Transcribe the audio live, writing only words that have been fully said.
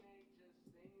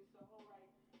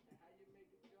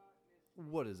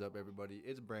What is up, everybody?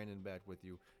 It's Brandon back with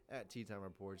you at Tea Time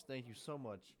Reports. Thank you so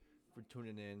much for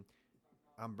tuning in.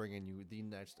 I'm bringing you the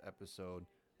next episode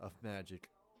of Magic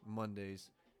Mondays.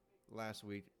 Last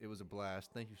week, it was a blast.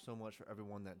 Thank you so much for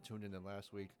everyone that tuned in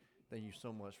last week. Thank you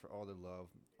so much for all the love,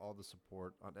 all the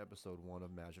support on episode 1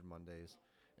 of Magic Mondays.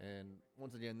 And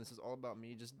once again, this is all about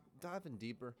me just diving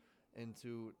deeper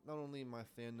into not only my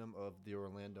fandom of the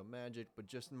Orlando Magic, but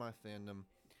just my fandom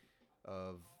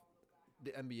of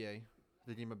the NBA,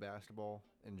 the game of basketball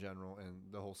in general, and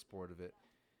the whole sport of it.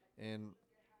 And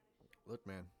look,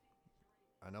 man,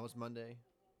 I know it's Monday,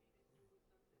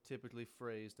 typically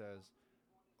phrased as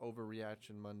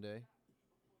Overreaction Monday,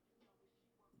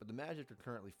 but the Magic are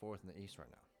currently fourth in the East right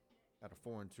now, at a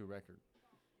 4-2 record.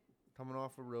 Coming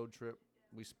off a road trip,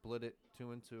 we split it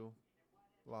 2-2,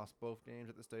 lost both games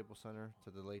at the Staples Center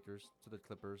to the Lakers, to the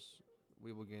Clippers.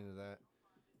 We will get into that.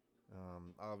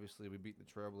 Obviously, we beat the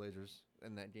Trailblazers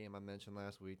in that game I mentioned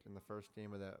last week, in the first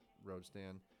game of that road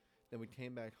stand. Then we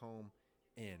came back home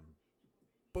and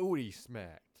booty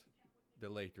smacked the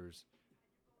Lakers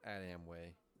at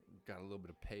Amway. Got a little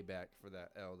bit of payback for that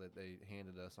L that they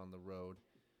handed us on the road.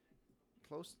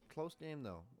 Close game,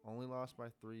 though. Only lost by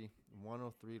 3,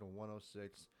 103 to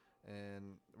 106.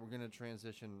 And we're going to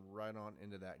transition right on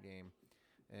into that game.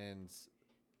 And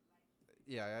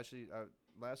yeah,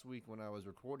 last week when I was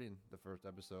recording the first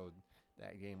episode,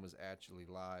 that game was actually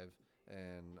live,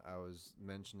 and I was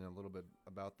mentioning a little bit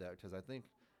about that because I think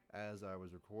as I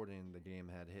was recording, the game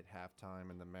had hit halftime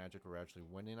and the Magic were actually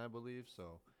winning, I believe.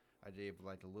 So I gave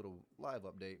like a little live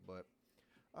update, but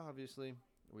obviously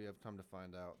we have come to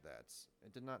find out that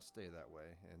it did not stay that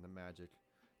way, and the Magic,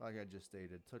 like I just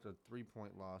stated, took a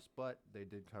 3-point loss, but they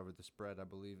did cover the spread. I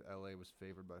believe LA was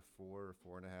favored by 4 or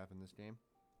 4.5 in this game.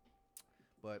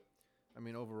 But, I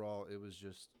mean, overall, it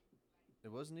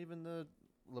wasn't even the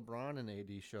LeBron and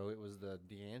AD show. It was the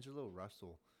D'Angelo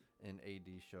Russell and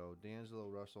AD show. D'Angelo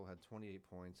Russell had 28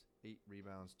 points, 8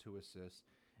 rebounds, 2 assists.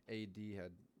 AD had,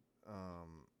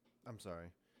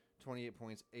 28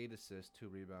 points, 8 assists, 2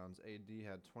 rebounds. AD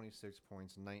had 26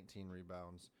 points, 19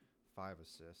 rebounds, 5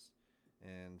 assists.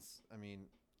 And, I mean,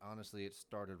 honestly, it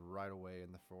started right away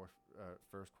in the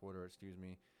first quarter,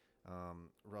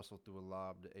 Russell threw a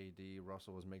lob to AD.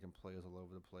 Russell was making plays all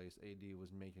over the place. AD was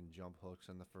making jump hooks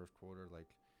in the first quarter. Like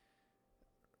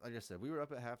I said, we were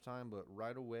up at halftime, but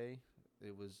right away,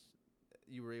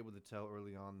 you were able to tell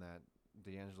early on that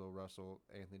D'Angelo Russell,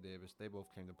 Anthony Davis, they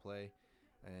both came to play,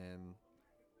 and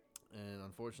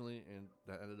unfortunately, and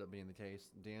that ended up being the case.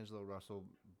 D'Angelo Russell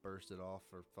bursted off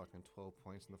for fucking 12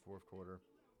 points in the fourth quarter,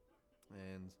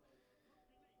 and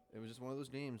it was just one of those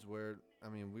games where, I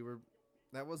mean,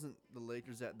 that wasn't the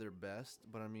Lakers at their best,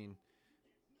 but I mean,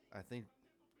 I think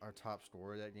our top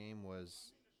scorer of that game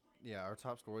was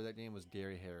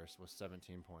Gary Harris with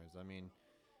 17 points. I mean,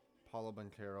 Paulo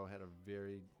Banchero had a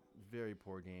very, very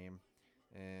poor game,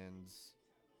 and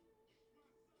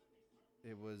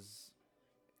it was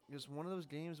just one of those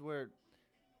games where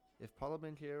if Paulo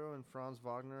Banchero and Franz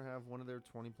Wagner have one of their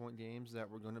 20-point games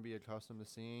that we're going to be accustomed to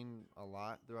seeing a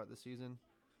lot throughout the season,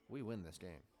 we win this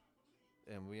game.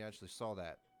 And we actually saw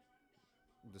that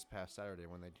this past Saturday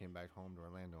when they came back home to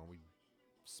Orlando and we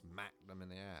smacked them in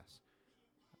the ass.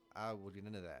 I will get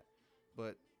into that.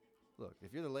 But look,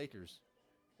 if you're the Lakers,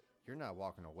 you're not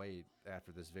walking away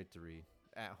after this victory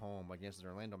at home against the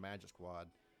Orlando Magic squad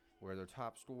where their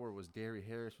top scorer was Gary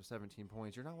Harris with 17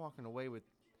 points. You're not walking away with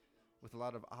a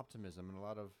lot of optimism and a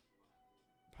lot of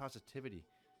positivity.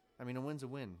 I mean, a win's a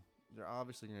win. They're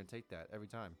obviously going to take that every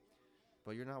time.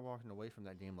 But you're not walking away from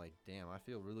that game like, damn, I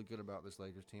feel really good about this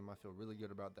Lakers team. I feel really good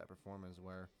about that performance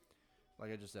where,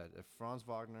 like I just said, if Franz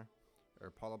Wagner or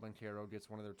Paulo Banchero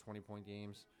gets one of their 20-point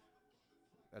games,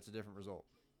 that's a different result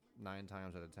 9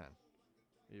 times out of 10.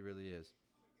 It really is.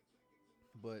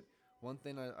 But one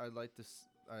thing that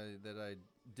I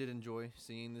did enjoy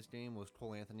seeing this game was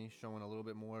Cole Anthony showing a little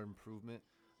bit more improvement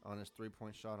on his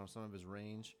 3-point shot, on some of his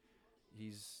range.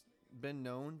 He's been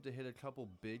known to hit a couple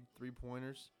big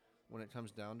 3-pointers when it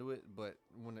comes down to it, but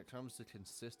when it comes to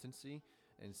consistency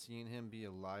and seeing him be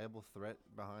a liable threat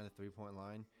behind the 3-point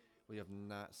line, we have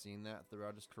not seen that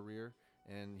throughout his career.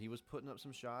 And he was putting up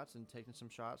some shots and taking some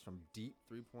shots from deep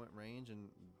 3-point range, and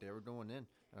they were going in.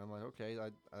 And I'm like, okay,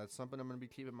 that's something I'm going to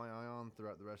be keeping my eye on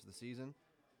throughout the rest of the season.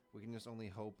 We can just only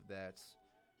hope that,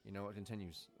 it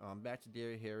continues. Back to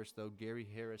Gary Harris, though. Gary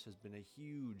Harris has been a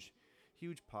huge,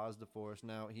 huge positive for us.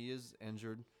 Now, he is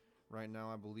injured. Right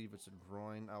now, I believe it's a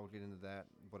groin. I will get into that.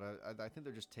 But I think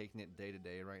they're just taking it day to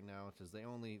day right now because they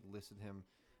only listed him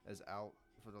as out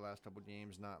for the last couple of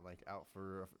games, not like out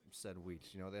for said weeks.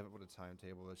 They haven't put a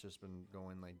timetable. It's just been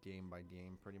going like game by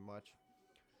game pretty much.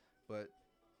 But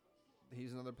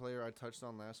he's another player I touched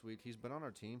on last week. He's been on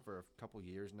our team for a couple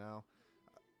years now,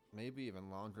 maybe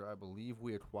even longer. I believe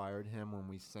we acquired him when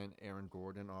we sent Aaron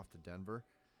Gordon off to Denver,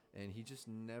 and he just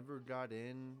never got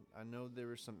in. I know there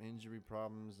were some injury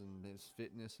problems and his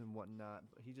fitness and whatnot,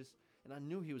 but and I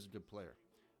knew he was a good player.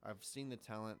 I've seen the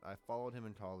talent. I followed him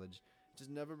in college.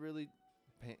 Just never really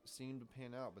seemed to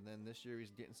pan out. But then this year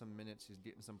he's getting some minutes. He's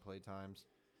getting some play times,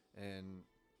 and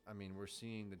I mean we're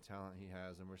seeing the talent he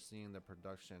has, and we're seeing the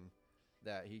production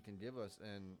that he can give us,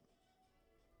 and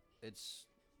it's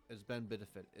it's been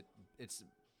it's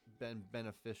been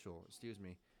beneficial. Excuse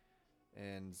me,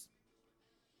 and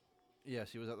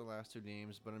yes, he was at the last two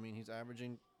games, but I mean he's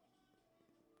averaging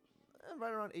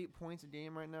right around 8 points a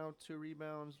game right now, 2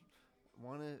 rebounds,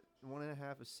 one and a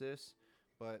half assists,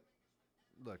 but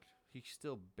look, he's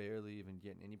still barely even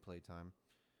getting any play time.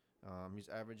 He's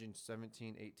averaging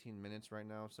 17, 18 minutes right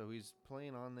now, so he's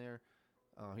playing on there.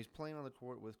 He's playing on the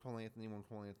court with Cole Anthony when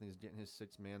Cole Anthony's getting his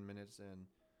six-man minutes, and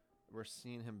we're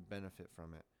seeing him benefit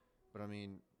from it. But, I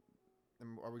mean,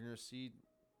 are we going to see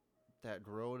that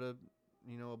grow to,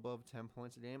 above 10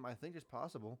 points a game? I think it's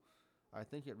possible. I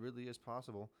think it really is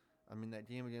possible. I mean, that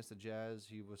game against the Jazz,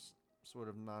 he was sort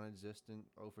of non-existent,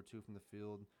 0 for 2 from the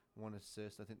field, 1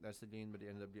 assist. I think that's the game, but he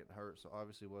ended up getting hurt, so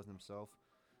obviously it wasn't himself.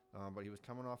 But he was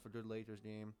coming off a good Lakers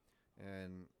game,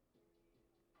 and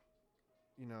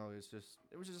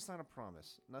it was just a sign of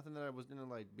promise. Nothing that I was gonna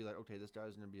be like, okay, this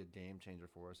guy's gonna be a game changer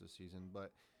for us this season.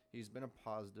 But he's been a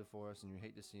positive for us, and you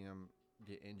hate to see him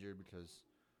get injured because,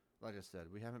 like I said,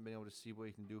 we haven't been able to see what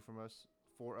he can do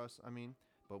for us. I mean,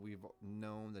 but we've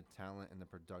known the talent and the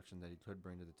production that he could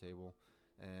bring to the table,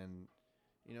 and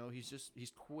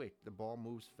he's quick. The ball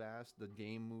moves fast. The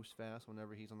game moves fast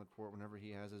whenever he's on the court. Whenever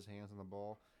he has his hands on the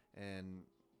ball, and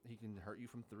he can hurt you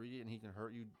from three, and he can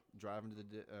hurt you driving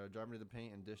to the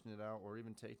paint and dishing it out, or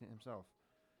even taking it himself.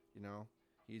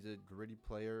 He's a gritty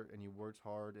player, and he works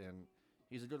hard, and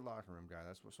he's a good locker room guy.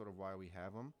 That's why we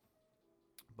have him.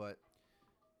 But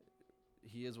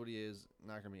he is what he is.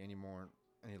 Not gonna be any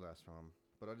less from him.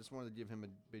 But I just wanted to give him a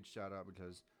big shout out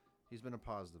because he's been a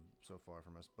positive so far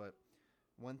from us. But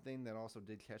one thing that also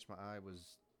did catch my eye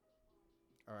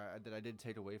that I did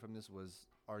take away from this was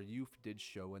our youth did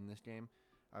show in this game.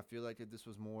 I feel like if this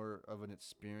was more of an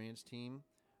experienced team,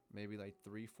 maybe like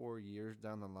 3-4 years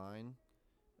down the line,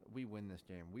 we win this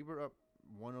game. We were up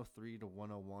 103 to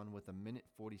 101 with a minute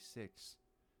 46.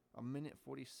 A minute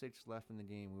 46 left in the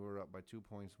game. We were up by 2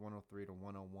 points, 103 to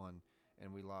 101,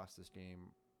 and we lost this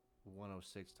game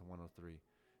 106 to 103.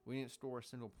 We didn't score a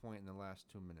single point in the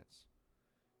last 2 minutes.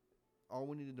 All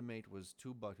we needed to make was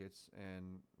 2 buckets,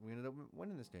 and we ended up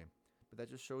winning this game. But that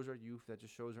just shows our youth. That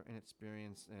just shows our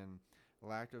inexperience and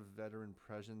lack of veteran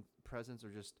presence, or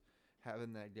just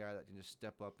having that guy that can just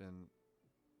step up and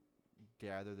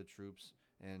gather the troops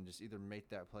and just either make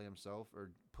that play himself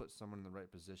or put someone in the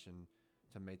right position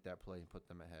to make that play and put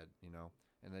them ahead,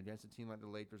 And against a team like the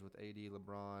Lakers with AD,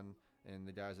 LeBron, and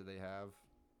the guys that they have,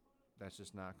 that's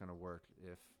just not going to work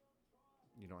if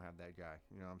you don't have that guy.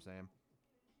 You know what I'm saying?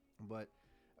 But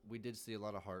we did see a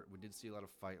lot of heart. We did see a lot of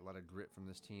fight, a lot of grit from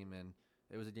this team, and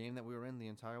it was a game that we were in the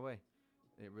entire way.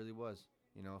 It really was.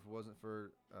 If it wasn't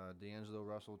for D'Angelo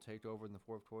Russell take over in the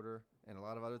fourth quarter and a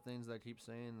lot of other things that I keep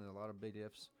saying and a lot of big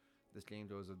ifs, this game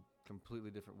goes a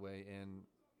completely different way, and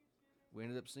we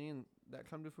ended up seeing that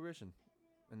come to fruition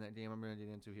in that game I'm going to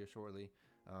get into here shortly,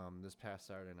 this past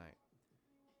Saturday night.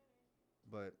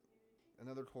 But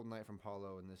another cold night from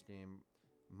Paulo in this game,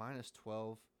 minus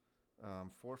 12,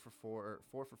 4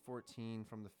 for 14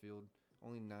 from the field,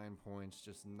 only 9 points,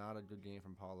 just not a good game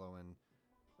from Paulo. And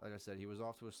like I said, he was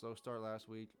off to a slow start last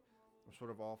week. We're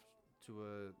sort of off to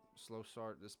a slow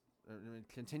start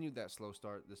continued that slow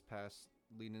start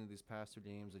leading into these past 2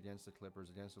 games against the Clippers,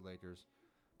 against the Lakers.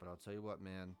 But I'll tell you what,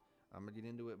 man, I'm going to get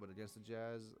into it, but against the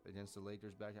Jazz, against the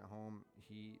Lakers back at home,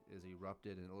 he is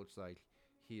erupted, and it looks like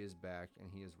he is back, and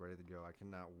he is ready to go. I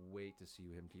cannot wait to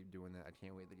see him keep doing that. I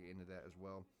can't wait to get into that as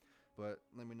well. But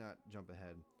let me not jump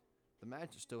ahead. The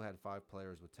Magic still had 5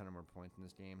 players with 10 or more points in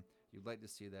this game. You'd like to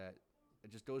see that.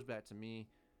 It just goes back to me,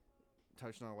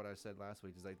 touching on what I said last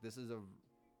week, is like this is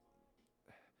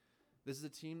a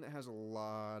team that has a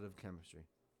lot of chemistry.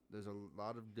 There's a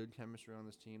lot of good chemistry on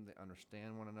this team. They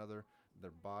understand one another.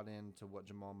 They're bought into what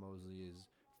Jamal Mosley is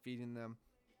feeding them,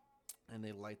 and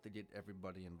they like to get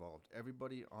everybody involved.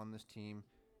 Everybody on this team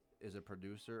is a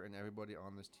producer, and everybody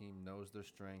on this team knows their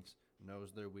strengths,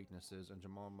 knows their weaknesses, and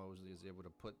Jamal Mosley is able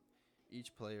to put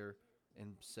each player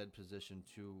in said position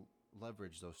to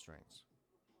leverage those strengths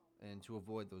and to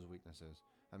avoid those weaknesses.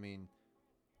 I mean,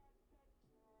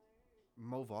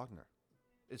 Mo Wagner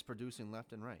is producing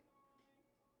left and right.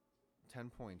 10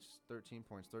 points, 13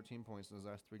 points, 13 points in his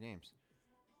last 3 games.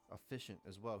 Efficient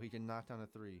as well. He can knock down a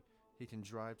three. He can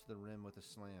drive to the rim with a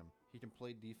slam. He can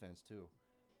play defense too.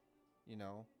 You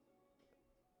know,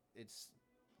 it's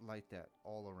like that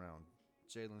all around.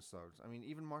 Jalen Suggs. I mean,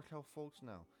 even Markelle Fultz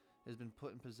now has been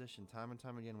put in position time and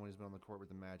time again when he's been on the court with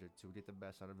the Magic to get the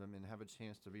best out of him and have a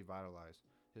chance to revitalize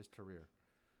his career.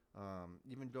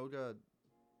 Even Goga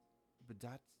I'm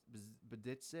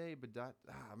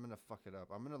going to fuck it up.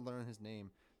 I'm going to learn his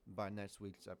name by next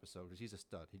week's episode because he's a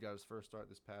stud. He got his first start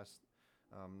this past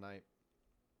night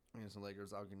against the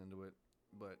Lakers. I'll get into it.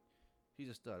 But he's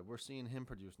a stud. We're seeing him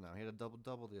produce now. He had a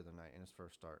double-double the other night in his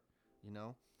first start. You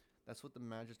know? That's what the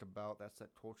Magic's about. That's that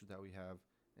culture that we have.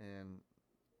 And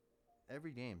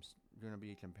every game's going to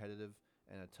be competitive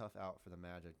and a tough out for the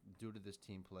Magic due to this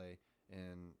team play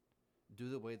and due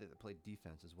to the way that they play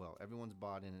defense as well. Everyone's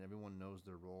bought in and everyone knows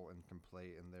their role and can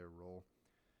play in their role.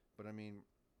 But, I mean,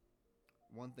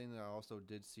 one thing that I also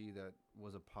did see that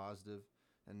was a positive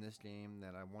in this game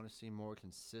that I want to see more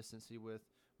consistency with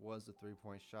was the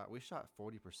three-point shot. We shot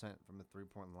 40% from the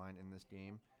three-point line in this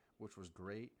game, which was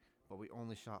great, but we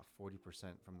only shot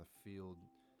 40% from the field,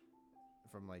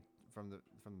 from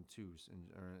the twos,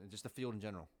 or just the field in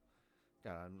general.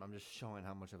 God, I'm just showing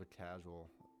how much of a casual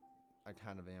I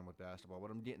kind of am with basketball, but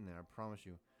I'm getting there. I promise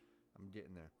you, I'm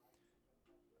getting there.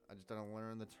 I just gotta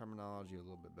learn the terminology a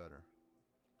little bit better.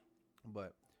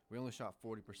 But we only shot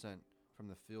 40% from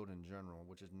the field in general,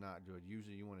 which is not good.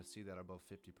 Usually you want to see that above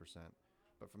 50%.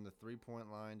 But from the three-point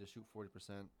line to shoot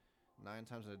 40%, 9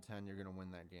 times out of 10, you're going to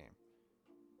win that game.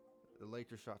 The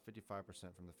Lakers shot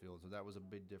 55% from the field, so that was a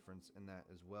big difference in that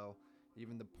as well.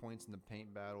 Even the points in the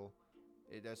paint battle,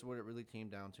 that's what it really came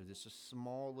down to. This just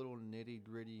small little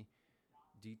nitty-gritty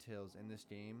details in this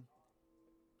game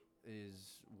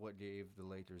is what gave the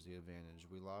Lakers the advantage.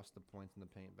 We lost the points in the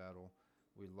paint battle.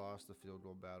 We lost the field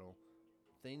goal battle.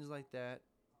 Things like that,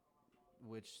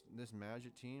 which this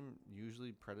Magic team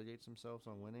usually predicates themselves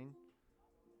on winning,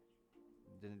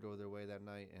 didn't go their way that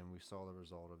night, and we saw the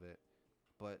result of it.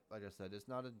 But like I said, it's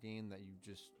not a game that you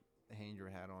just hang your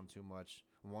hat on too much.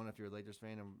 One, if you're a Lakers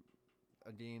fan, and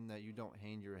a game that you don't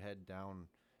hang your head down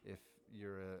if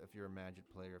you're a Magic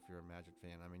player, if you're a Magic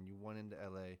fan. I mean, you went into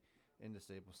LA, into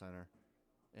Staples Center,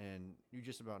 and you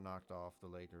just about knocked off the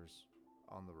Lakers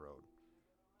on the road.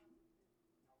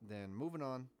 Then moving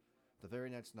on, the very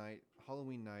next night,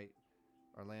 Halloween night,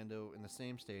 Orlando in the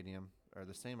same stadium, or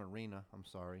the same arena,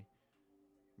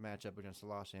 matchup against the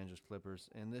Los Angeles Clippers.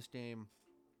 In this game,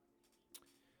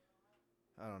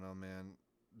 I don't know, man.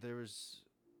 There was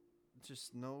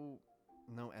just no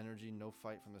energy, no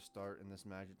fight from the start in this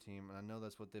Magic team, and I know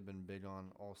that's what they've been big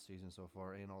on all season so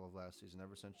far and all of last season,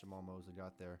 ever since Jamal Mosley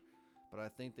got there. But I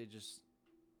think this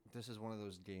is one of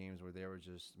those games where they were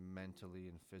just mentally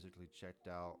and physically checked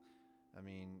out. I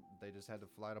mean, they just had to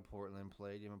fly to Portland,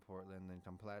 play a game in Portland, then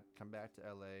come back to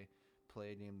LA,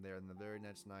 play a game there, and the very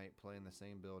next night play in the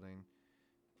same building,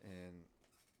 and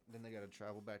then they got to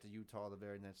travel back to Utah the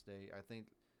very next day. I think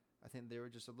they were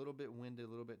just a little bit winded, a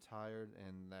little bit tired,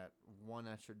 and that one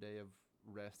extra day of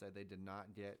rest that they did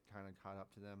not get kind of caught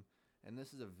up to them. And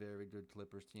this is a very good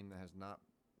Clippers team that has not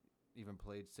even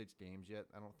played 6 games yet,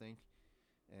 I don't think.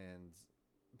 And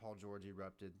Paul George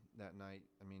erupted that night.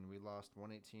 I mean, we lost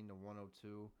 118 to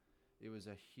 102. It was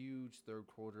a huge third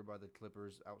quarter by the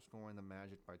Clippers, outscoring the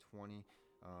Magic by 20.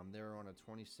 They were on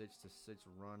a 26-6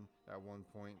 run at one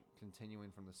point,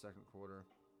 continuing from the second quarter.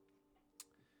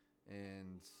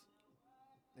 And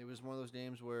it was one of those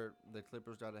games where the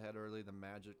Clippers got ahead early, the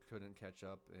Magic couldn't catch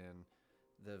up, and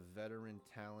the veteran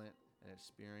talent and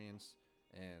experience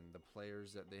and the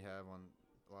players that they have on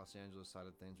the Los Angeles side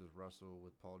of things with Russell,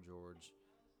 with Paul George,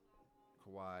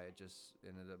 Kawhi, it just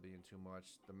ended up being too much.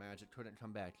 The Magic couldn't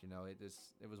come back,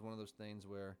 It was one of those things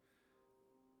where,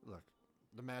 look,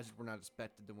 the Magic were not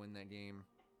expected to win that game,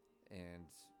 and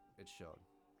it showed.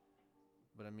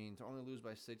 But, I mean, to only lose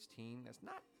by 16, that's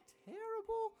not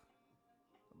terrible.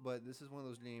 But this is one of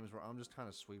those games where I'm just kind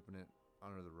of sweeping it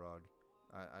under the rug.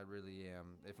 I really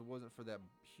am. If it wasn't for that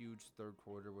huge third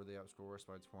quarter where they outscored us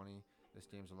by 20, this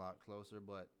game's a lot closer.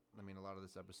 But, I mean, a lot of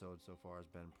this episode so far has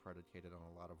been predicated on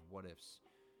a lot of what-ifs.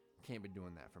 Can't be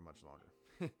doing that for much longer.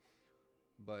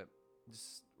 But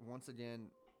just once again,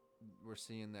 we're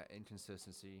seeing that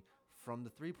inconsistency from the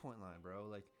three-point line, bro.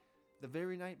 Like, the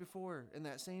very night before, in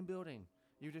that same building,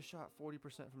 you just shot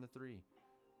 40% from the three.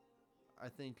 I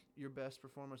think your best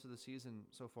performance of the season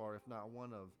so far, if not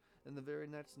one of. Then the very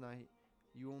next night,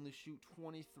 you only shoot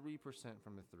 23%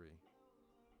 from the three.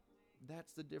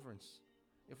 That's the difference.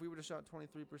 If we would have shot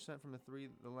 23% from the three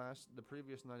the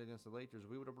previous night against the Lakers,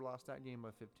 we would have lost that game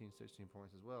by 15, 16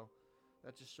 points as well.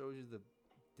 That just shows you the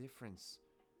difference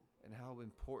and how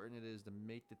important it is to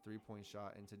make the 3-point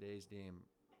shot in today's game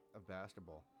of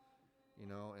basketball.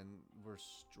 And we're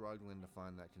struggling to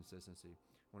find that consistency.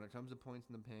 When it comes to points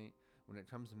in the paint, when it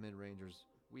comes to mid-rangers,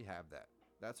 we have that.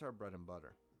 That's our bread and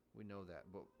butter. We know that,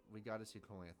 but we got to see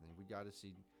Cole Anthony. We got to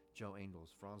see Joe Ingles,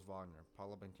 Franz Wagner,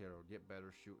 Paulo Banchero get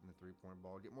better shooting the three-point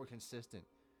ball, get more consistent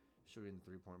shooting the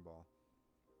three-point ball.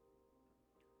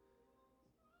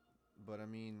 But I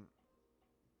mean,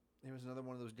 it was another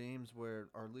one of those games where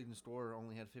our leading scorer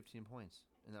only had 15 points,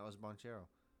 and that was Banchero.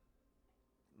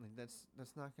 Like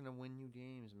that's not gonna win you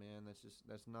games, man.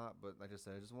 That's not. But like I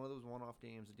said, it's just one of those one-off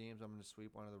games. The games I'm gonna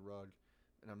sweep under the rug,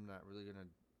 and I'm not really gonna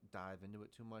dive into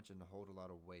it too much and hold a lot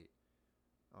of weight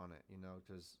on it.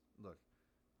 Because look,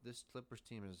 this Clippers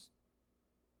team is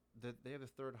that they have the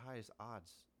third highest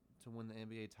odds to win the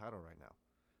NBA title right now.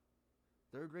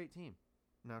 They're a great team.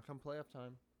 Now, come playoff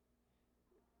time,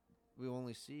 we'll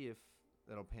only see if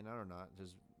that'll pan out or not.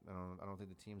 Just I don't think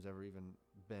the team's ever even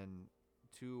been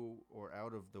to or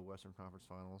out of the Western Conference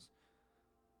Finals.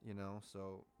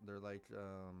 So they're like,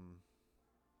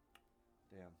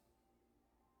 damn.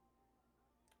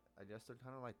 I guess they're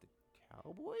kind of like the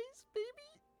Cowboys,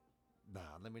 baby.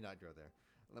 Nah, let me not go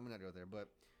there. But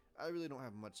I really don't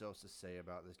have much else to say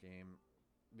about this game.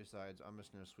 Besides, I'm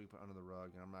just going to sweep it under the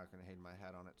rug, and I'm not going to hang my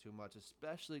hat on it too much,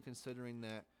 especially considering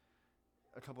that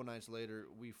a couple nights later,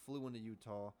 we flew into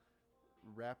Utah,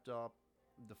 wrapped up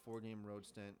the 4-game road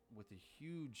stint with a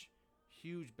huge,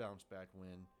 huge bounce-back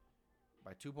win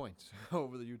by 2 points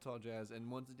over the Utah Jazz.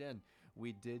 And once again,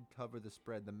 we did cover the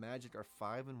spread. The Magic are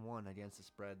 5-1 against the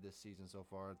spread this season so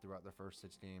far throughout the first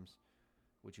 6 games.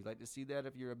 Would you like to see that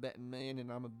if you're a betting man and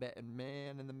I'm a betting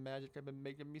man and the Magic have been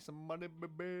making me some money,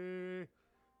 baby?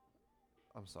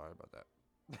 I'm sorry about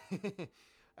that.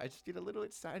 I just get a little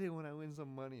excited when I win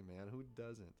some money, man. Who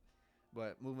doesn't?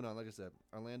 But moving on, like I said,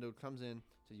 Orlando comes in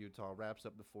to Utah, wraps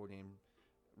up the 4-game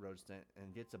road stint,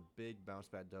 and gets a big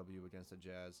bounce-back W against the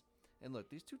Jazz. And look,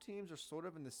 these two teams are sort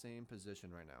of in the same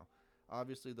position right now.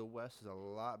 Obviously, the West is a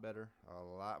lot better, a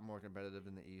lot more competitive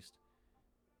than the East.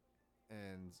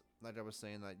 And like I was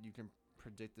saying, like you can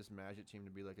predict this Magic team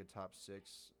to be like a top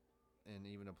 6 and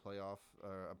even a playoff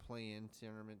or a play-in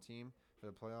tournament team for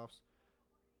the playoffs.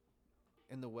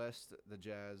 In the West, the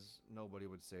Jazz, nobody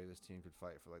would say this team could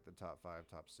fight for like the top 5,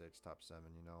 top 6, top 7,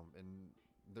 and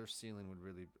their ceiling would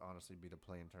really honestly be to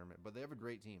play in tournament. But they have a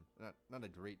great team. Not a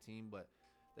great team, but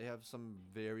they have some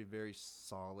very, very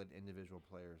solid individual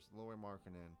players. Lauri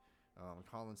Markkanen,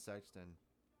 Colin Sexton.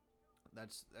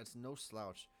 That's no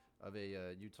slouch of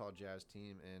a Utah Jazz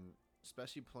team, and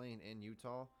especially playing in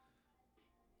Utah,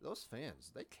 those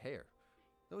fans, they care.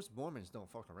 Those Mormons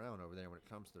don't fuck around over there when it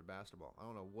comes to their basketball. I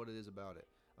don't know what it is about it.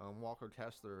 Walker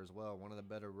Kessler as well, one of the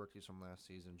better rookies from last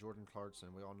season. Jordan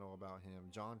Clarkson, we all know about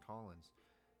him. John Collins.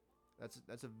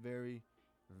 That's a very,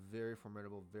 very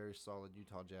formidable, very solid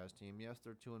Utah Jazz team. Yes,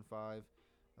 they're 2-5.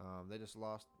 They just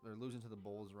lost. They're losing to the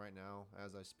Bulls right now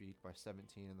as I speak by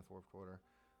 17 in the fourth quarter.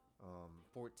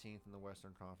 14th in the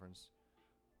Western Conference.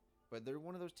 But they're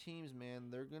one of those teams, man.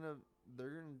 They're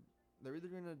either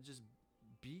gonna just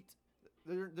beat.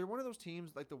 They're one of those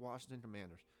teams like the Washington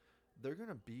Commanders. They're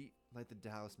gonna beat like the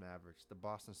Dallas Mavericks, the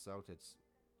Boston Celtics,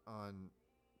 on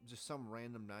just some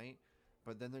random night,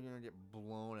 but then they're gonna get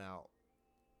blown out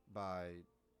by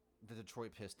the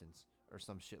Detroit Pistons or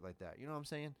some shit like that. You know what I'm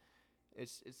saying?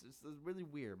 It's really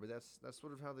weird, but that's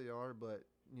sort of how they are. But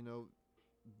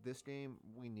this game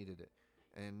we needed it,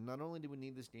 and not only did we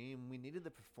need this game, we needed the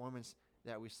performance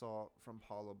that we saw from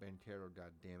Paulo Banchero.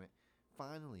 God damn it!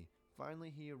 Finally,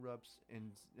 he erupts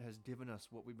and has given us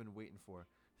what we've been waiting for.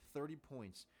 30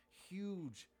 points.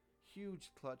 Huge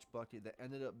clutch bucket that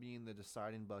ended up being the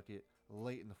deciding bucket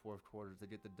late in the fourth quarter to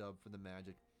get the dub for the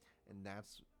Magic. And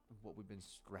that's what we've been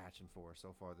scratching for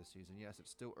so far this season. Yes, it's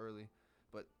still early,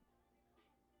 but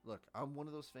look, I'm one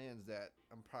of those fans that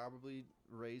I'm probably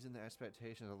raising the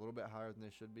expectations a little bit higher than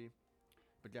they should be.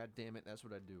 But god damn it, that's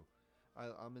what I do.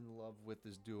 I'm in love with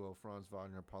this duo, Franz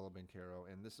Wagner, Paulo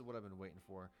Banchero, and this is what I've been waiting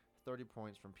for. 30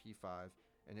 points from P5,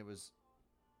 and it was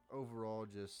overall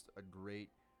just a great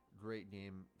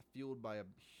game, fueled by a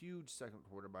huge second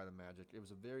quarter by the Magic. It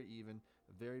was a very even,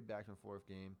 very back and forth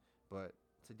game, but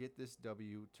to get this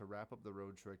W to wrap up the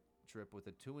road trip with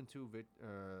a 2-2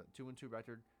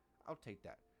 record, I'll take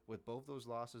that. With both those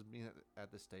losses being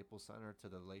at the Staples Center to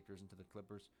the Lakers and to the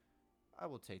Clippers, I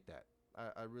will take that.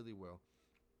 I really will.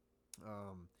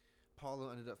 Paulo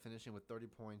ended up finishing with 30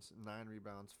 points, 9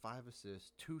 rebounds, 5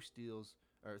 assists, 3 steals,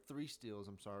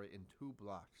 and 2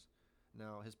 blocks.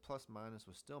 Now, his plus minus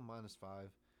was still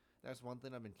 -5. That's one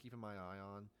thing I've been keeping my eye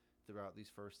on throughout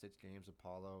these first 6 games of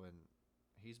Paulo, and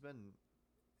he's been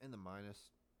in the minus,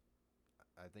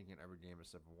 I think, in every game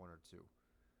except for one or two.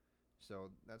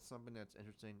 So that's something that's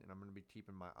interesting, and I'm going to be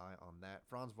keeping my eye on that.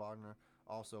 Franz Wagner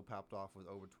also popped off with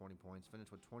over 20 points,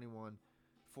 finished with 21,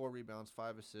 4 rebounds,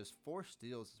 5 assists, 4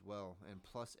 steals as well, and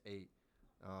 +8.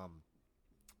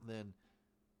 Then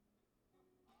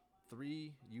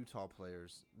 3 Utah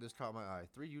players, this caught my eye.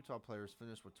 3 Utah players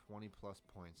finished with 20+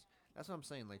 points. That's what I'm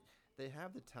saying. Like, they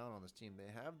have the talent on this team.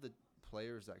 They have the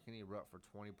players that can erupt for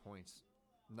 20 points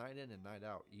night in and night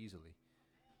out easily.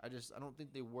 I don't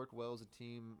think they work well as a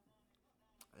team,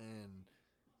 and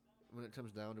when it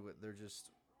comes down to it, they're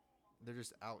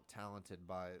just out talented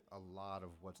by a lot of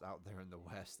what's out there in the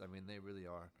West. I mean, they really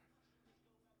are.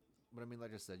 But I mean,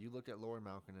 like I said, you look at Laurie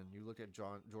Malkin, you look at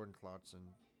Jordan Clarkson,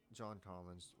 John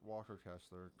Collins, Walker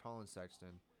Kessler, Colin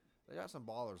Sexton. They got some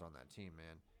ballers on that team,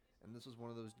 man. And this was one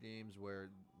of those games where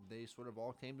they sort of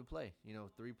all came to play.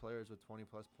 3 players with 20+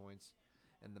 points,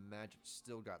 and the Magic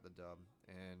still got the dub.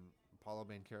 And Paulo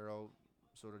Banchero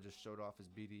sort of just showed off his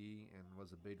BDE and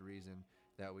was a big reason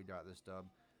that we got this dub.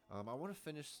 I want to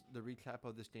finish the recap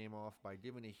of this game off by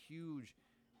giving a huge,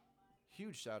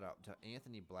 huge shout out to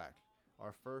Anthony Black,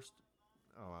 our first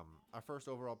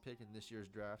overall pick in this year's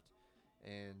draft,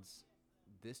 and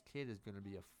this kid is going to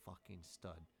be a fucking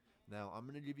stud. Now, I'm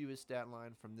going to give you his stat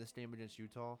line from this game against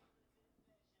Utah,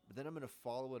 but then I'm going to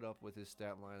follow it up with his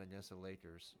stat line against the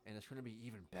Lakers, and it's going to be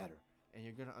even better, and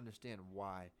you're going to understand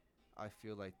why I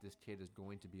feel like this kid is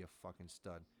going to be a fucking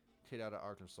stud. Kid out of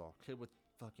Arkansas, kid with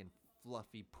fucking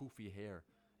fluffy, poofy hair,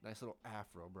 nice little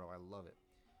afro, bro. I love it.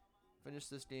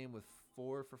 Finished this game with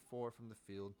 4 for 4 from the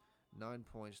field, 9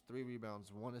 points, 3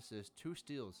 rebounds, 1 assist, 2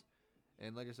 steals.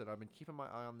 And like I said, I've been keeping my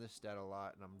eye on this stat a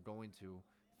lot, and I'm going to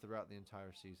throughout the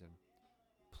entire season.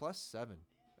 +7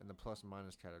 in the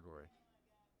plus-minus category.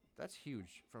 That's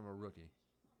huge from a rookie.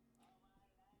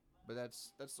 But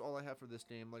that's all I have for this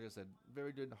game. Like I said,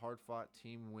 very good, hard-fought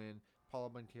team win. Paulo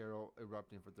Banchero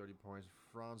erupting for 30 points.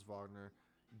 Franz Wagner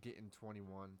getting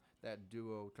 21. That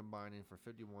duo combining for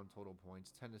 51 total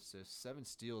points, 10 assists, 7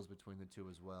 steals between the two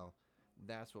as well.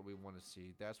 That's what we want to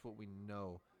see. That's what we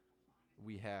know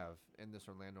we have in this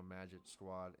Orlando Magic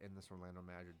squad, in this Orlando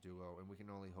Magic duo, and we can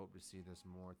only hope to see this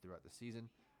more throughout the season.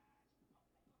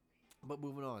 But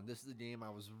moving on, this is the game I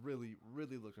was really,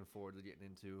 really looking forward to getting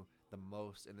into the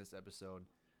most in this episode.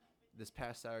 This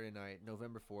past Saturday night,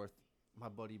 November 4th, my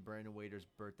buddy Brandon Waiter's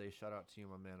birthday. Shout out to you,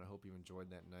 my man. I hope you enjoyed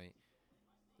that night.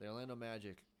 The Orlando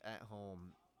Magic at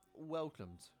home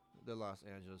welcomed the Los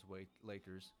Angeles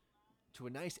Lakers to a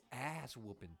nice ass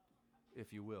whooping,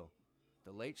 if you will.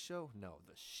 The late show? No,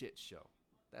 the shit show.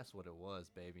 That's what it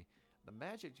was, baby. The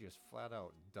Magic just flat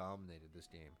out dominated this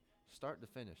game, start to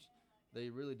finish. They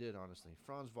really did, honestly.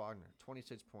 Franz Wagner,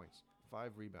 26 points,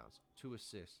 5 rebounds, 2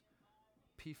 assists.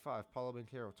 P5, Paulo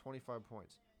Banchero, 25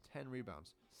 points, 10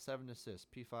 rebounds, 7 assists.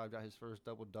 P5 got his first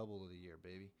double-double of the year,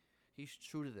 baby. He's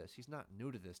true to this. He's not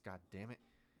new to this, god damn it.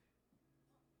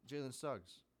 Jalen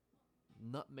Suggs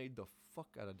nutmegged the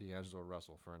fuck out of D'Angelo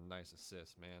Russell for a nice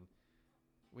assist, man.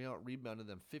 We out-rebounded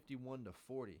them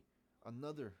 51-40.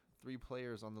 Another 3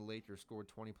 players on the Lakers scored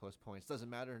 20+ points. Doesn't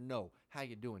matter. No. How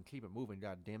you doing? Keep it moving,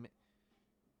 god damn it.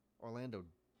 Orlando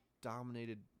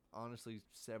dominated, honestly,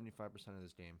 75% of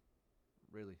this game.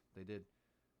 Really, they did.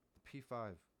 The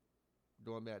P5,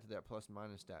 going back to that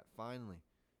plus-minus stat. Finally,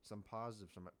 some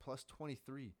positives from it.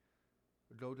 +23.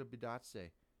 Goga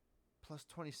Bitadze,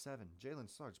 +27.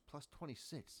 Jalen Suggs,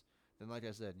 +26. Then, like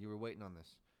I said, you were waiting on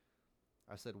this.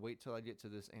 I said, wait till I get to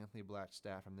this Anthony Black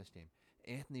stat from this game.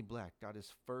 Anthony Black got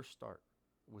his first start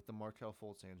with the Markelle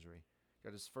Fultz injury.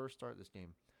 Got his first start this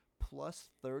game.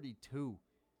 +32.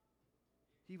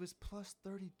 He was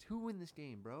 +32 in this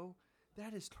game, bro.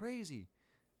 That is crazy.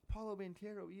 Paulo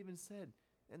Banchero even said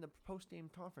in the post-game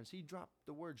conference, he dropped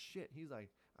the word shit. He's like,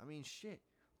 shit.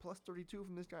 +32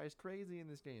 from this guy is crazy in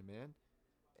this game, man.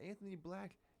 Anthony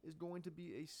Black is going to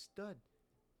be a stud.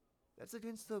 That's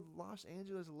against the Los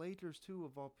Angeles Lakers, too,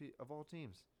 of all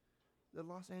teams. The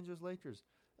Los Angeles Lakers.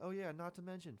 Oh, yeah, not to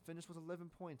mention, finished with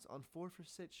 11 points on 4 for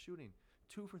 6 shooting.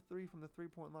 2 for 3 from the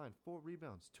three-point line. 4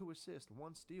 rebounds, 2 assists,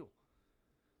 1 steal.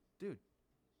 Dude,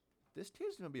 this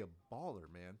kid's going to be a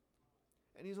baller, man.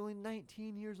 And he's only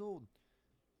 19 years old.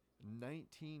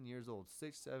 19 years old.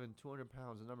 6'7", 200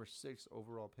 pounds, the number 6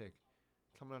 overall pick.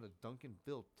 Coming out of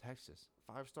Duncanville, Texas.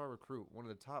 5-star recruit. One of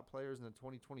the top players in the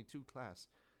 2022 class.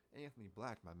 Anthony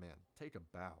Black, my man. Take a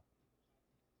bow.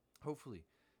 Hopefully,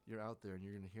 you're out there and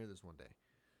you're going to hear this one day.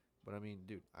 But,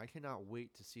 dude, I cannot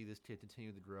wait to see this kid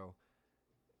continue to grow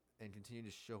and continue to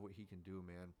show what he can do,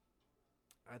 man.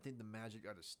 I think the Magic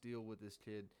got a steal with this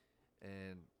kid,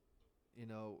 and you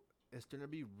know, it's going to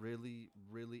be really,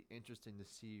 really interesting to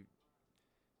see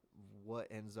what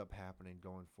ends up happening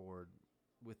going forward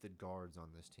with the guards on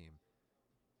this team.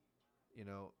 You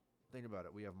know, think about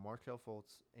it. We have Markel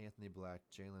Fultz, Anthony Black,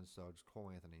 Jalen Suggs,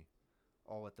 Cole Anthony,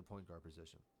 all at the point guard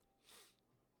position.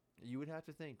 You would have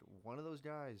to think one of those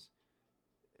guys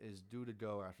is due to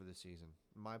go after the season.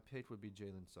 My pick would be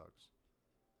Jalen Suggs.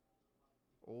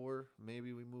 Or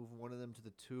maybe we move one of them to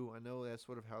the two. I know that's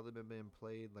sort of how they've been being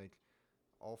played. Like,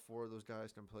 all four of those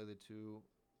guys can play the two,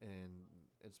 and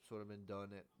it's sort of been done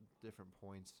at different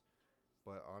points.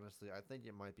 But honestly, I think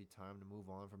it might be time to move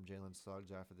on from Jalen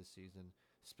Suggs after the season,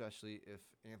 especially if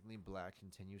Anthony Black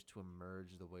continues to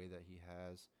emerge the way that he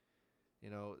has.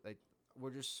 Like, we're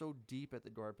just so deep at the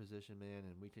guard position, man,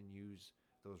 and we can use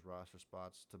those roster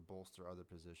spots to bolster other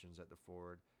positions at the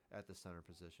forward, at the center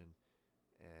position.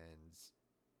 And,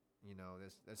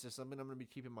 that's just something I'm going to be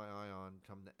keeping my eye on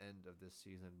come the end of this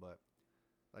season. But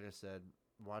like I said,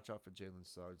 watch out for Jalen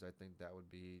Suggs. I think that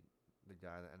would be the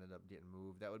guy that ended up getting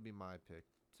moved. That would be my pick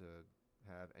to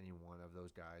have any one of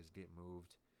those guys get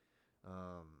moved.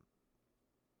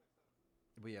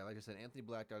 But yeah, like I said, Anthony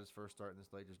Black got his first start in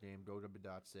this Lakers game. Go to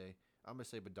Badatse. I'm going to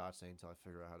say Badatse until I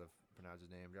figure out how to pronounce his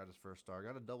name. Got his first start.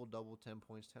 Got a double-double, 10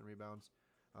 points, 10 rebounds.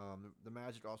 The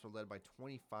Magic also led by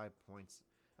 25 points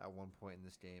at one point in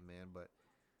this game, man. But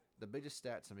the biggest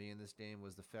stat to me in this game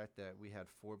was the fact that we had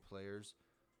four players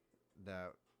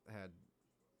that had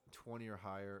 20 or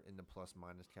higher in the plus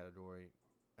minus category.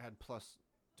 I had plus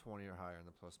 20 or higher in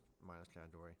the plus minus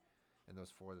category. And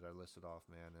those four that I listed off,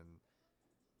 man. And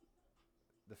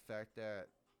the fact that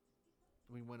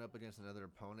we went up against another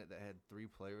opponent that had three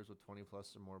players with 20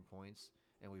 plus or more points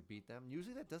and we beat them,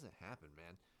 usually that doesn't happen,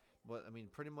 man. But, I mean,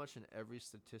 pretty much in every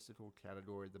statistical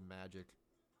category, the Magic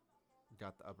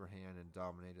got the upper hand and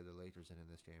dominated the Lakers in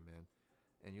this game, man.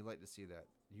 And you like to see that.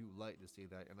 You like to see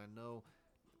that. And I know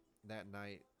that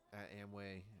night at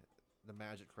Amway, the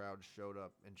Magic crowd showed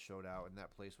up and showed out, and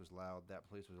that place was loud. That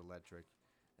place was electric.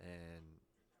 And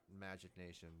Magic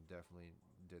Nation definitely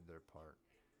did their part.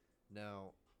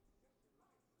 Now,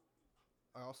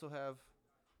 I also have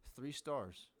 3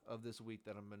 stars of this week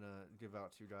that I'm going to give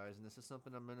out to you guys. And this is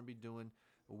something I'm going to be doing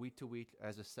week to week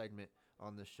as a segment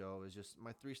on the show. Is just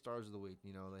my 3 stars of the week.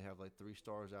 They have like 3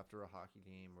 stars after a hockey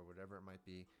game or whatever it might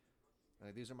be.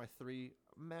 These are my 3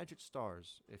 Magic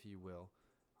stars, if you will.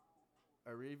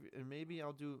 And maybe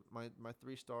I'll do my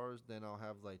 3 stars, then I'll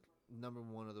have like number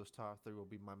 1 of those top 3 will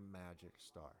be my Magic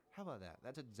star. How about that?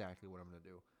 That's exactly what I'm going to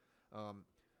do.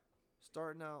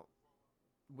 Starting out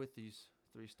with these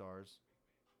 3 stars,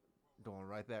 going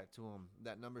right back to him.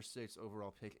 That number 6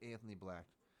 overall pick, Anthony Black.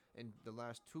 In the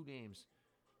last 2 games,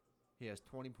 he has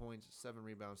 20 points, 7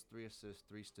 rebounds, 3 assists,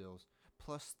 3 steals,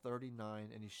 plus 39,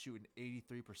 and he's shooting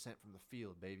 83% from the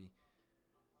field, baby.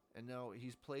 And now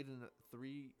he's played in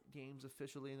 3 games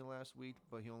officially in the last week,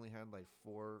 but he only had like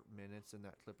 4 minutes in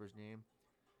that Clippers game.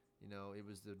 It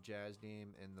was the Jazz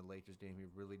game and the Lakers game. He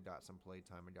really got some play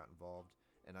time and got involved.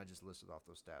 And I just listed off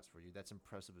those stats for you. That's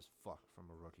impressive as fuck from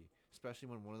a rookie, especially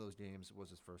when one of those games was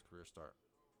his first career start.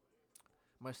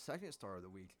 My second star of the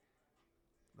week,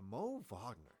 the Mo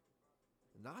Wagner.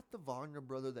 Not the Wagner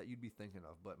brother that you'd be thinking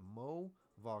of, but Mo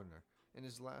Wagner. In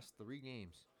his last 3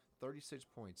 games, 36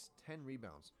 points, 10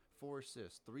 rebounds, 4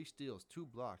 assists, 3 steals, 2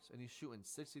 blocks, and he's shooting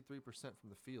 63%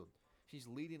 from the field. He's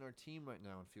leading our team right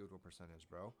now in field goal percentage,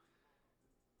 bro.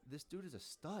 This dude is a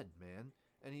stud, man.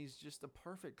 And he's just a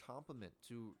perfect complement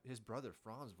to his brother,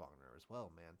 Franz Wagner, as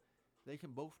well, man. They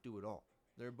can both do it all.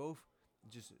 They're both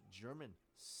just German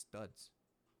studs.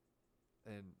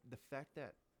 And the fact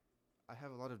that I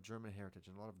have a lot of German heritage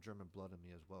and a lot of German blood in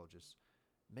me as well just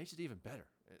makes it even better.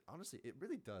 Honestly, it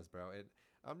really does, bro. And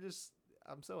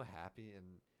I'm so happy, and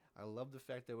I love the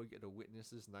fact that we get to witness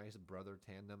this nice brother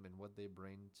tandem and what they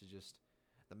bring to just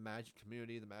the Magic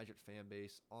community, the Magic fan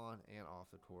base, on and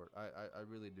off the court. I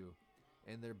really do.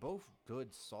 And they're both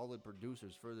good, solid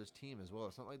producers for this team as well.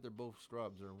 It's not like they're both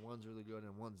scrubs or one's really good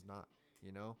and one's not,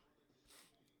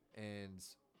 And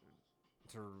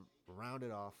to round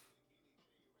it off,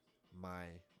 my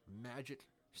Magic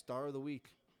star of the week,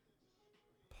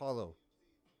 Paulo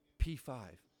P5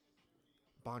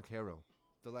 Banchero.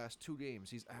 The last 2 games,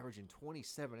 he's averaging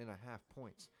 27.5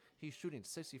 points. He's shooting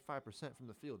 65% from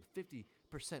the field, 50%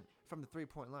 from the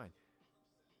three-point line.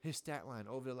 His stat line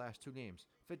over the last 2 games,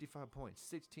 55 points,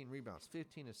 16 rebounds,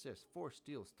 15 assists, 4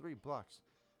 steals, 3 blocks.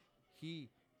 He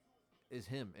is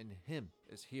him, and him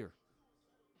is here.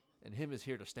 And him is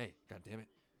here to stay, God damn it.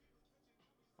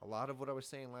 A lot of what I was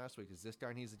saying last week is this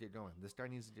guy needs to get going. This guy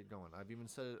needs to get going. I've even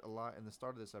said it a lot in the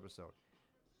start of this episode.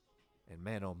 And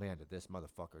man, oh man, did this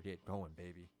motherfucker get going,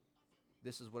 baby.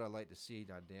 This is what I like to see,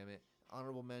 god damn it.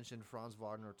 Honorable mention, Franz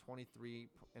Wagner, 23.5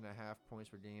 points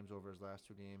per games over his last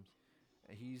two games.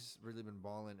 He's really been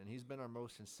balling, and he's been our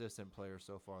most consistent player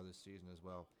so far this season as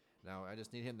well. Now, I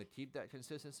just need him to keep that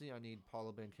consistency. I need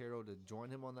Paulo Banchero to join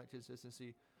him on that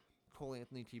consistency. Cole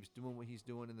Anthony keeps doing what he's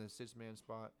doing in the six-man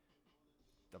spot.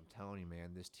 I'm telling you, man,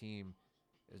 this team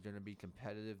is going to be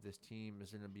competitive. This team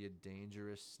is going to be a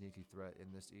dangerous, sneaky threat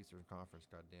in this Eastern Conference,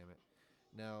 god damn it.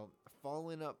 Now,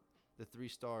 following up the 3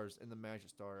 stars in the Magic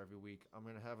Star every week, I'm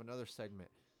going to have another segment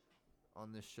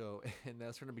on this show, and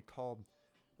that's going to be called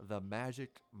the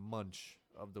Magic Munch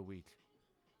of the Week.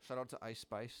 Shout out to Ice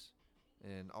Spice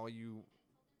and all you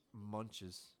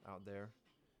munches out there.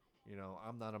 You know,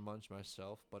 I'm not a munch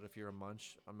myself, but if you're a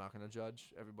munch, I'm not going to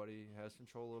judge. Everybody has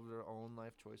control over their own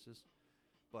life choices.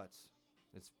 But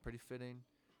it's pretty fitting.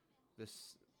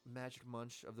 This Magic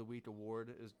Munch of the Week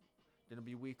award is going to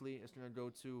be weekly. It's going to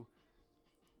go to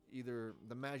either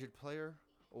the Magic player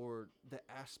or the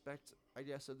aspect, I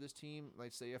guess, of this team.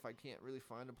 Like, say, if I can't really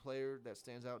find a player that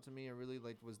stands out to me or really,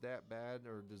 like, was that bad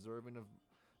or deserving of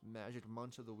Magic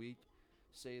Munch of the Week,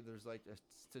 say there's, like, a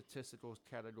statistical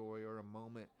category or a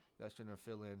moment that's going to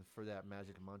fill in for that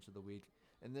Magic Munch of the Week.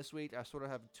 And this week, I sort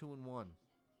of have 2-1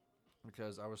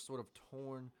 because I was sort of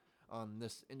torn on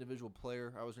this individual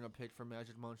player I was going to pick for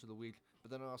Magic Munch of the Week. But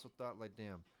then I also thought, like,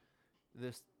 damn,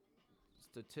 this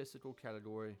statistical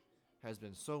category has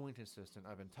been so inconsistent.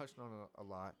 I've been touching on it a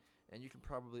lot, and you can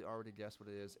probably already guess what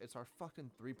it is. It's our fucking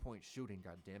three-point shooting,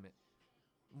 god damn it.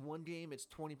 One game it's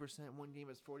 20%, one game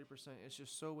it's 40%. It's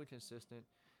just so inconsistent.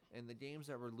 And the games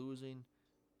that we're losing,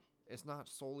 it's not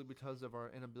solely because of our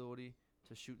inability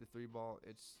to shoot the 3 ball.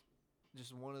 It's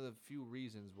just one of the few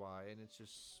reasons why, and it's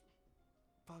just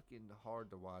fucking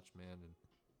hard to watch, man.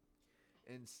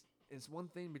 And it's one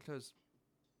thing because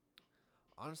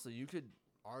honestly, you could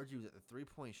argue that the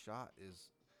 3-point shot is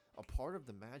a part of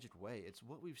the Magic way. It's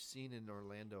what we've seen in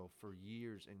Orlando for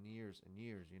years and years and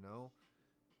years, you know?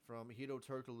 From Hedo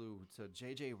Turkoglu to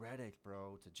J.J. Redick,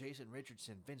 bro, to Jason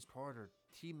Richardson, Vince Carter,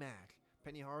 T-Mac,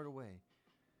 Penny Hardaway,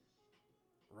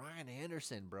 Ryan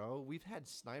Anderson, bro. We've had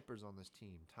snipers on this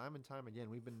team time and time again.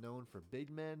 We've been known for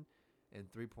big men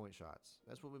and 3-point shots.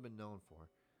 That's what we've been known for.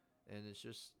 And it's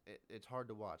just, it's hard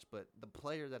to watch. But the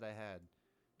player that I had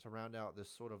to round out this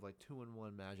sort of like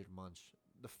 2-1 Magic Munch,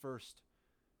 the first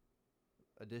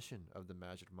edition of the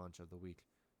Magic Munch of the week,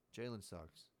 Jalen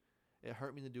Suggs. It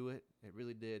hurt me to do it. It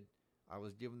really did. I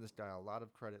was giving this guy a lot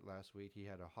of credit last week. He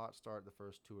had a hot start the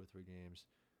first 2 or 3 games.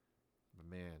 But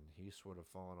man, he's sort of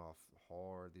fallen off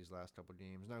hard these last couple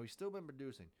games. Now, he's still been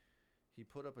producing. He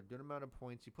put up a good amount of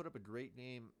points. He put up a great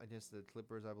game against the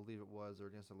Clippers, I believe it was, or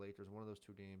against the Lakers, one of those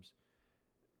 2 games.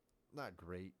 Not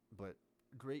great, but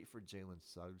great for Jalen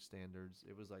Suggs standards.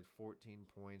 It was like 14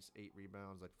 points, 8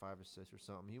 rebounds, like 5 assists or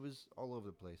something. He was all over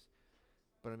the place.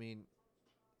 But I mean,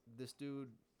 this dude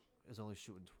is only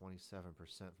shooting 27%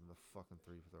 from the fucking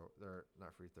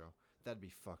not free throw. That'd be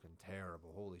fucking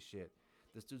terrible. Holy shit.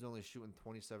 This dude's only shooting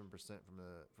 27%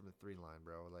 from the 3 line,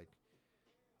 bro. Like,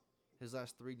 his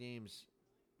last 3 games,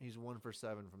 he's 1 for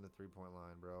 7 from the 3-point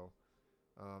line, bro.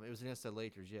 It was against the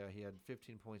Lakers. Yeah, he had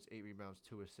 15 points, 8 rebounds,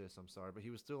 2 assists. I'm sorry, but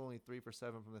he was still only 3 for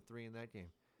 7 from the 3 in that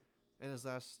game. In his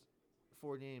last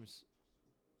 4 games,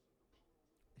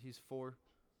 he's 4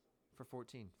 for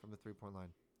 14 from the 3-point line.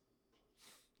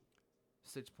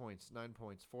 6 points, 9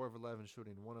 points, 4 of 11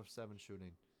 shooting, 1 of 7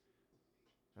 shooting.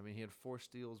 I mean, he had 4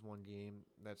 steals one game.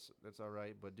 That's all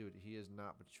right, but dude, he has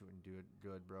not been shooting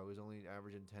good, bro. He's only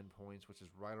averaging 10 points, which is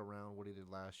right around what he did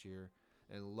last year,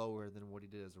 and lower than what he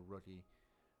did as a rookie.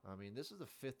 I mean, this is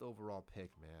the 5th overall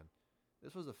pick, man.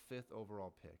 This was a 5th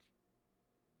overall pick,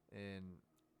 and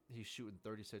he's shooting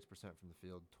 36% from the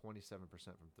field, 27%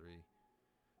 from 3.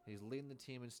 He's leading the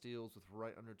team in steals with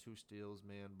right under 2 steals,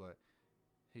 man, but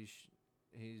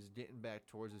he's getting back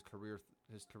towards his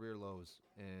career lows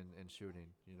in shooting,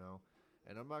 you know.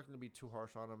 And I'm not going to be too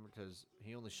harsh on him because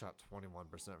he only shot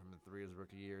 21% from the 3 his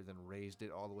rookie year, then raised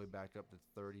it all the way back up to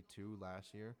 32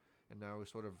 last year, and now he's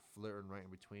sort of flirting right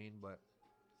in between. But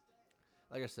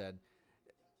like I said,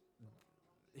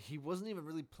 he wasn't even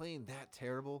really playing that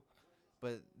terrible,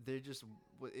 but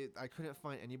I couldn't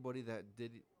find anybody that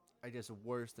did, I guess,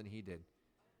 worse than he did.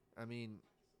 I mean,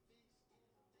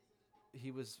 he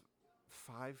was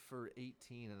 5 for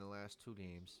 18 in the last 2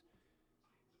 games.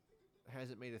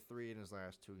 Hasn't made a 3 in his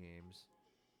last 2 games,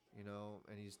 you know,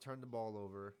 and he's turned the ball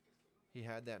over. He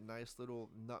had that nice little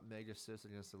nutmeg assist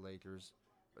against the Lakers,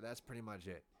 but that's pretty much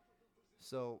it.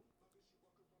 So,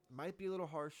 might be a little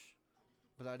harsh,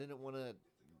 but I didn't want to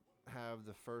have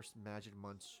the first Magic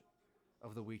Munch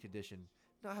of the Week edition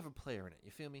not have a player in it,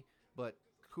 you feel me? But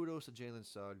kudos to Jalen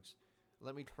Suggs.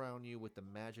 Let me crown you with the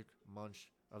Magic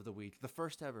Munch of the week, the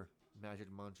first ever Magic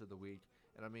Munch of the week.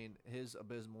 And I mean, his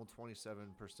abysmal 27%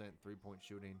 3-point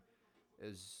shooting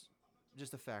is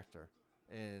just a factor.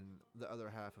 And the other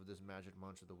half of this Magic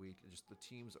Munch of the week is just the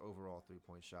team's overall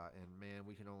 3-point shot. And man,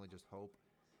 we can only just hope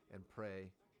and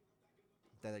pray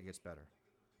that it gets better.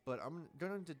 But I'm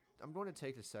going to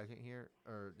take a second here,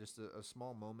 or just a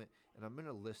small moment, and I'm going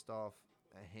to list off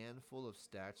a handful of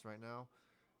stats right now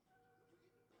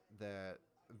that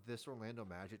this Orlando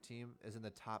Magic team is in the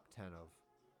top 10 of.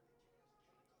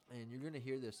 And you're going to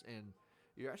hear this, and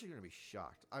you're actually going to be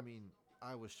shocked. I mean,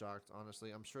 I was shocked,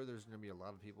 honestly. I'm sure there's going to be a lot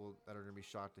of people that are going to be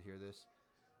shocked to hear this.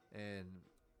 And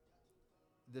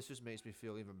this just makes me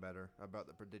feel even better about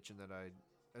the predictions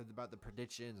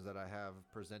that I have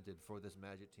presented for this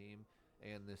Magic team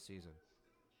and this season.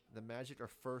 The Magic are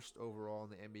first overall in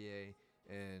the NBA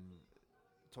in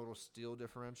total steal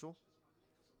differential.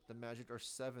 The Magic are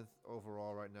 7th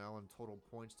overall right now in total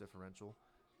points differential.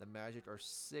 The Magic are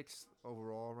 6th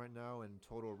overall right now in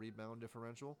total rebound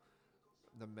differential.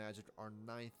 The Magic are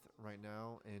 9th right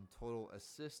now in total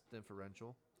assist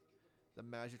differential. The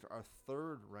Magic are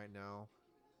 3rd right now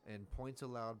in points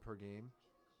allowed per game.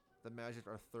 The Magic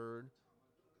are 3rd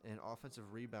in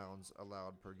offensive rebounds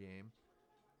allowed per game.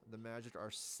 The Magic are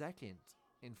 2nd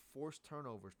in forced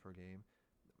turnovers per game.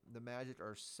 The Magic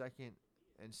are 2nd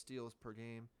in steals per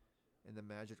game. And the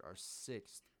Magic are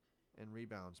 6th in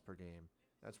rebounds per game.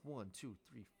 That's 1, 2,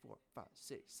 3, 4, 5,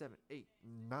 6, 7, 8,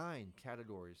 9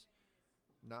 categories.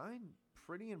 9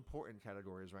 pretty important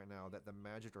categories right now that the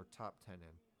Magic are top 10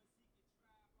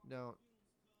 in. Now,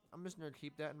 I'm just gonna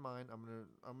keep that in mind. I'm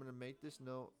gonna make this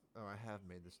note. Oh, I have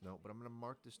made this note, but I'm gonna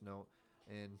mark this note.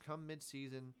 And come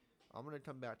mid-season, I'm gonna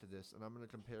come back to this and I'm gonna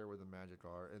compare where the Magic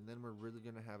are, and then we're really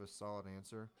gonna have a solid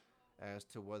answer as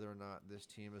to whether or not this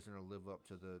team is gonna live up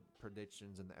to the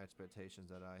predictions and the expectations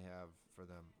that I have for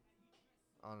them.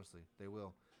 Honestly, they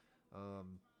will.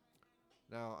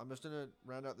 Now I'm just gonna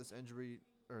round out this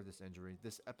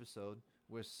episode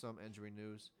with some injury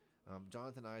news.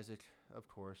 Jonathan Isaac, of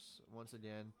course, once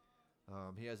again,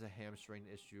 he has a hamstring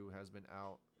issue, has been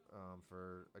out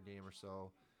for a game or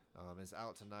so, is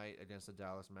out tonight against the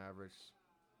Dallas Mavericks.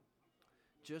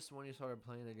 Just when he started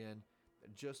playing again,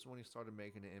 just when he started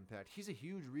making an impact, he's a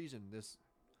huge reason this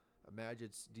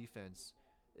Magic's defense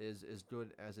is as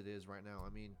good as it is right now. I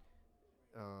mean,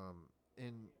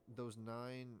 in those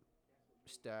 9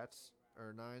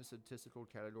 statistical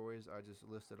categories I just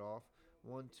listed off,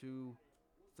 1, 2,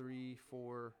 3,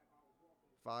 4,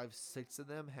 5, 6 of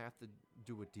them have to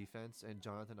do with defense, and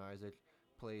Jonathan Isaac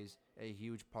plays a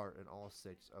huge part in all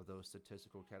 6 of those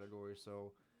statistical categories.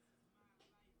 So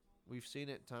we've seen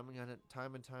it time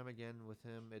and time again with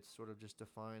him. It's sort of just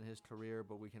defined his career,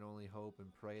 but we can only hope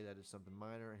and pray that it's something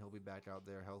minor and he'll be back out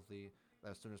there healthy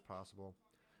as soon as possible.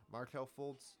 Markelle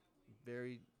Fultz,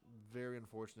 very, very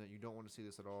unfortunate. You don't want to see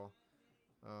this at all.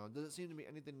 Doesn't seem to be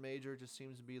anything major. Just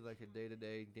seems to be like a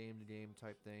day-to-day, game-to-game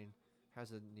type thing.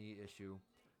 Has a knee issue.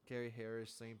 Gary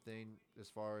Harris, same thing as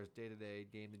far as day-to-day,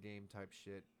 game-to-game type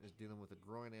shit. Is dealing with a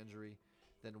groin injury.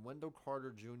 Then Wendell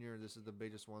Carter Jr., this is the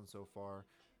biggest one so far.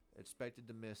 Expected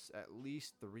to miss at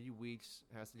least 3 weeks.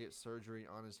 Has to get surgery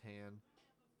on his hand.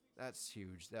 That's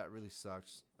huge. That really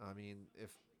sucks. I mean,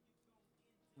 if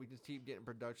we can keep getting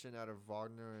production out of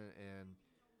Wagner and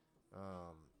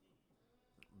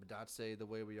Badatse the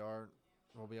way we are,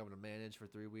 we'll be able to manage for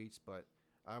 3 weeks. But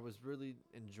I was really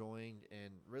enjoying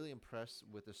and really impressed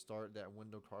with the start that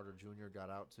Wendell Carter Jr. got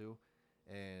out to.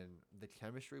 And the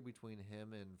chemistry between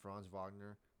him and Franz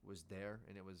Wagner was there,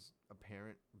 and it was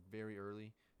apparent very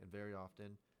early and very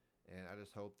often. And I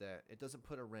just hope that it doesn't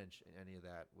put a wrench in any of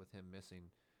that with him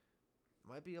missing.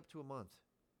 Might be up to a month.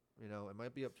 It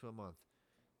might be up to a month.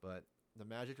 But the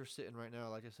Magic are sitting right now,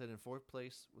 like I said, in 4th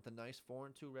place with a nice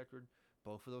 4-2 record.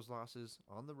 Both of those losses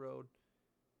on the road.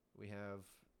 We have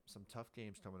some tough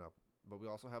games coming up, but we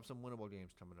also have some winnable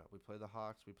games coming up. We play the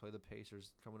Hawks. We play the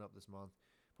Pacers coming up this month,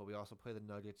 but we also play the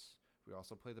Nuggets. We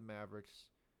also play the Mavericks,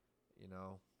 and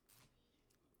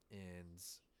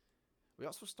we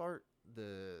also start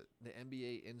the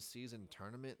NBA in-season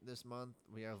tournament this month.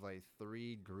 We have like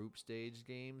 3 group stage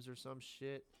games or some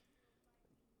shit.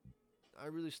 I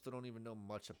really still don't even know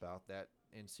much about that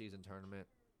in-season tournament.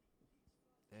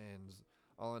 And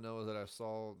all I know is that I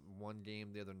saw one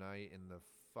game the other night and the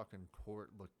fucking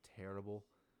court looked terrible.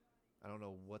 I don't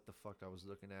know what the fuck I was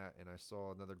looking at, and I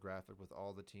saw another graphic with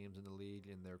all the teams in the league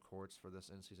in their courts for this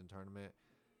in-season tournament,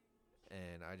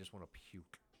 and I just want to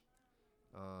puke.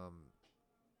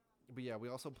 But yeah, we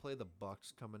also play the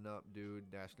Bucks coming up,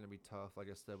 dude. That's going to be tough. Like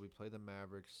I said, we play the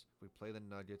Mavericks. We play the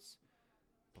Nuggets.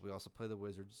 But we also play the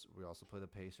Wizards. We also play the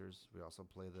Pacers. We also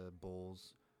play the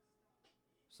Bulls.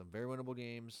 Some very winnable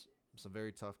games, some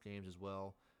very tough games as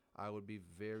well. I would be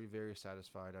very, very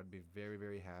satisfied. I'd be very,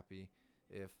 very happy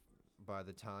if by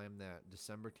the time that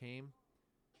December came,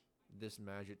 this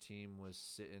Magic team was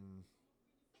sitting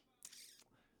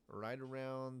right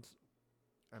around,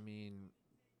 I mean,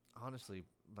 honestly,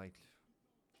 like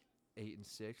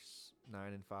 8-6,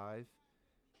 9-5.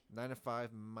 9-5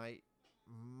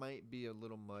 might be a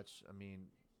little much. I mean,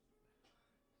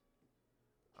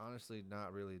 honestly,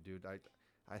 not really, dude.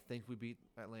 I think we beat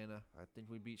Atlanta. I think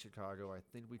we beat Chicago. I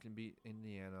think we can beat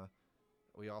Indiana.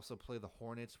 We also play the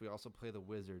Hornets. We also play the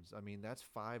Wizards. I mean, that's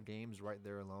 5 games right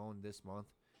there alone this month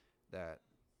that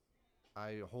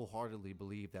I wholeheartedly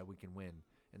believe that we can win.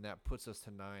 And that puts us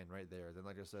to 9 right there. Then,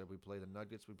 like I said, we play the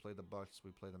Nuggets, we play the Bucks,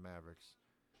 we play the Mavericks.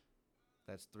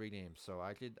 That's 3 games. So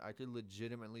I could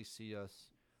legitimately see us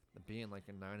being like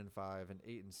a 9-5 and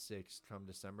 8-6 come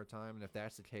December time. And if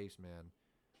that's the case, man,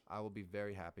 I will be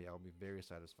very happy. I will be very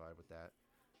satisfied with that.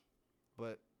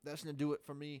 But that's going to do it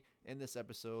for me in this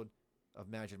episode of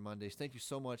Magic Mondays. Thank you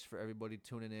so much for everybody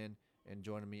tuning in and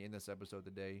joining me in this episode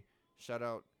today. Shout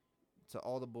out to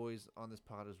all the boys on this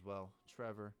pod as well.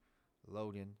 Trevor,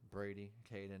 Logan, Brady,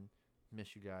 Caden.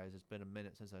 Miss you guys. It's been a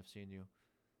minute since I've seen you,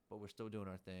 but we're still doing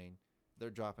our thing. They're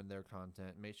dropping their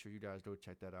content. Make sure you guys go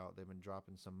check that out. They've been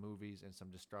dropping some movies and some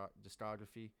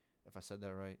discography, if I said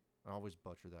that right. I always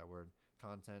butcher that word.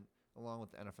 Content, along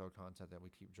with the NFL content that we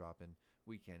keep dropping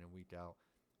week in and week out.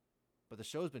 But the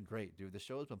show's been great, dude. The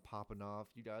show's been popping off.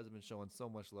 You guys have been showing so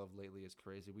much love lately. It's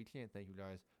crazy. We can't thank you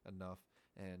guys enough.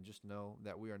 And just know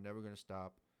that we are never going to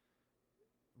stop.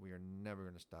 We are never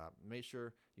going to stop. Make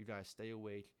sure you guys stay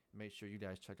awake. Make sure you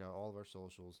guys check out all of our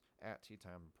socials at Tea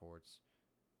Time Reports.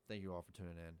 Thank you all for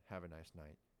tuning in. Have a nice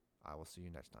night. I will see you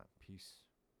next time. Peace.